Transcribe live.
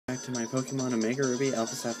back to my Pokemon Omega Ruby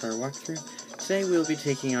Alpha Sapphire walkthrough. Today we will be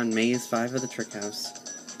taking on Maze 5 of the Trick House.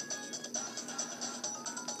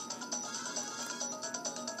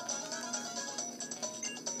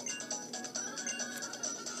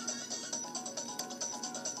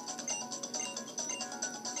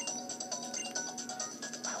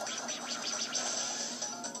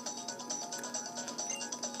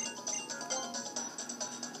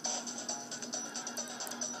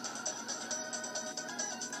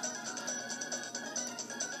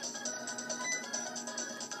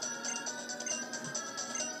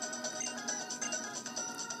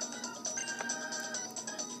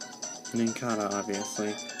 Ninkata,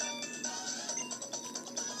 obviously.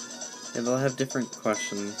 Yeah, they'll have different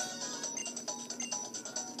questions.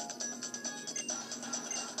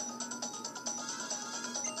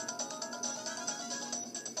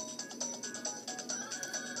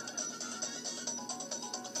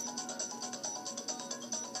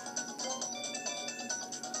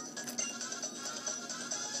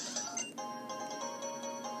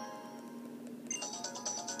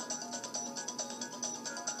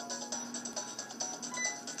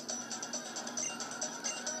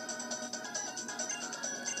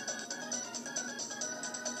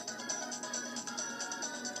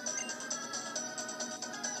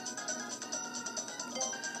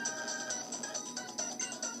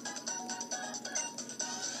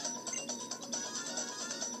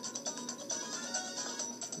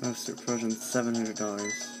 Oh, Super Potion,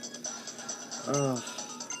 $700. Oh,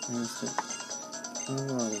 I missed it. Oh,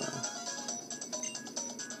 well.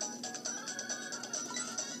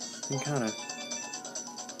 Ninkata.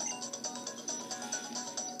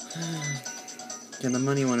 Yeah, the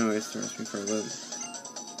money one always throws me for a loop.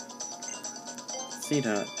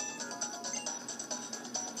 C-Dot.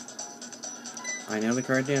 I know the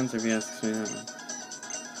correct answer if he asks me that.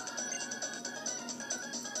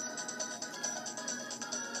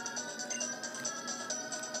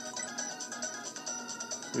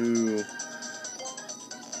 Ooh.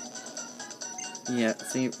 Yeah,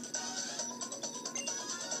 see.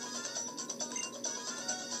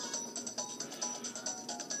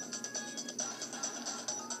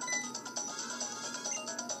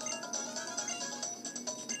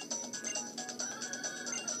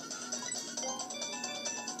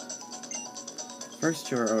 First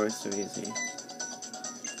two are always so easy.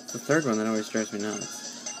 It's the third one that always drives me nuts.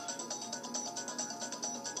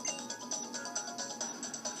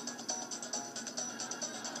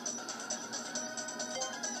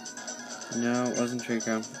 No, it wasn't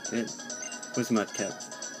Trico. It was Mudkip.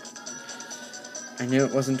 I knew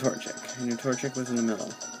it wasn't Torchic. I knew Torchic was in the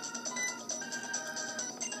middle.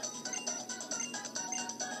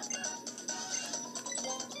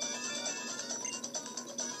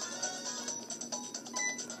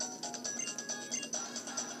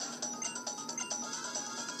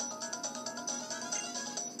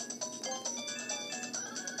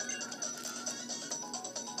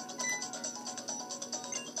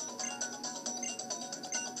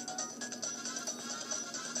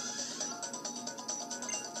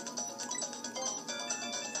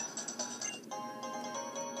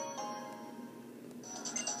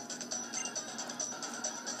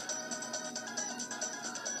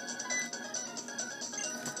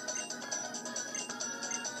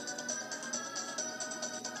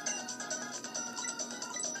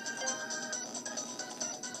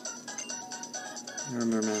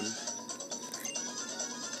 Merman.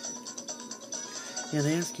 Yeah,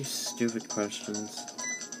 they ask you stupid questions.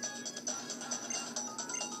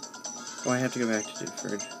 Oh, I have to go back to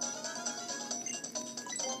Dewford.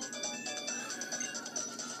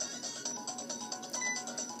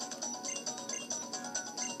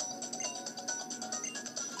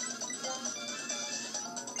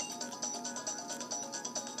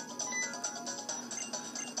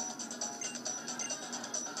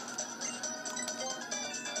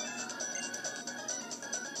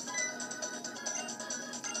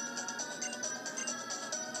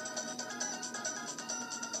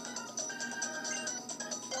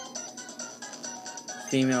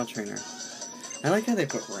 Female trainer. I like how they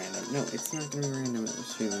put random. No, it's not gonna be random, it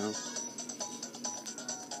was female.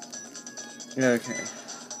 Okay.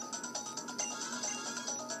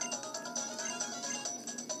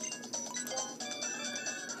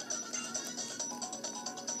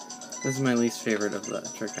 This is my least favorite of the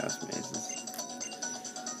Trick House mazes.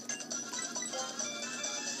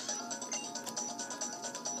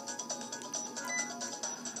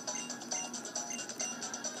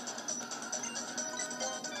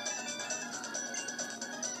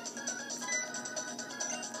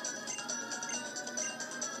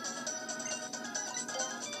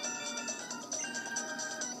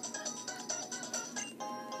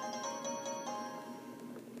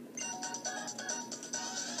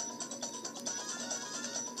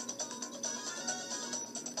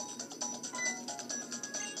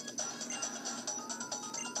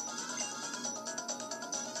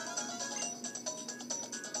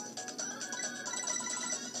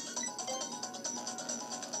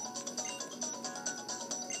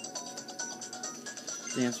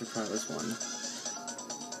 The answer probably was 1.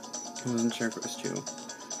 I wasn't sure if it was 2.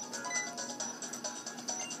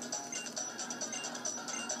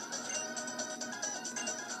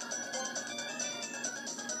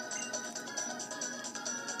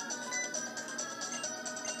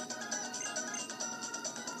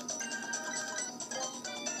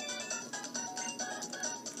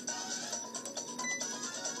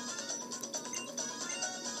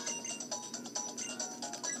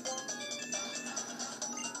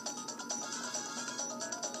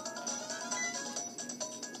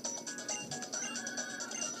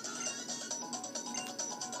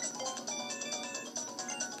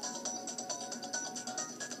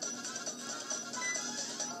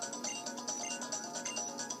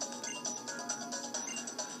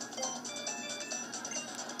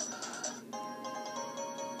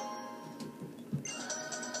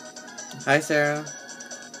 Hi, Sarah.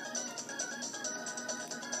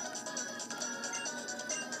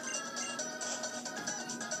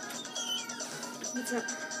 What's up?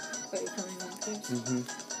 Oh, you're coming downstairs? Mm-hmm.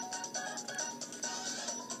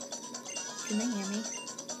 Can they hear me?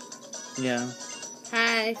 Yeah.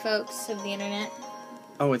 Hi, folks of the internet.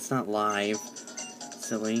 Oh, it's not live.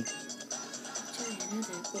 Silly. Actually, I know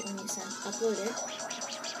that, but when you upload it...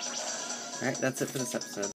 Alright, that's it for this episode.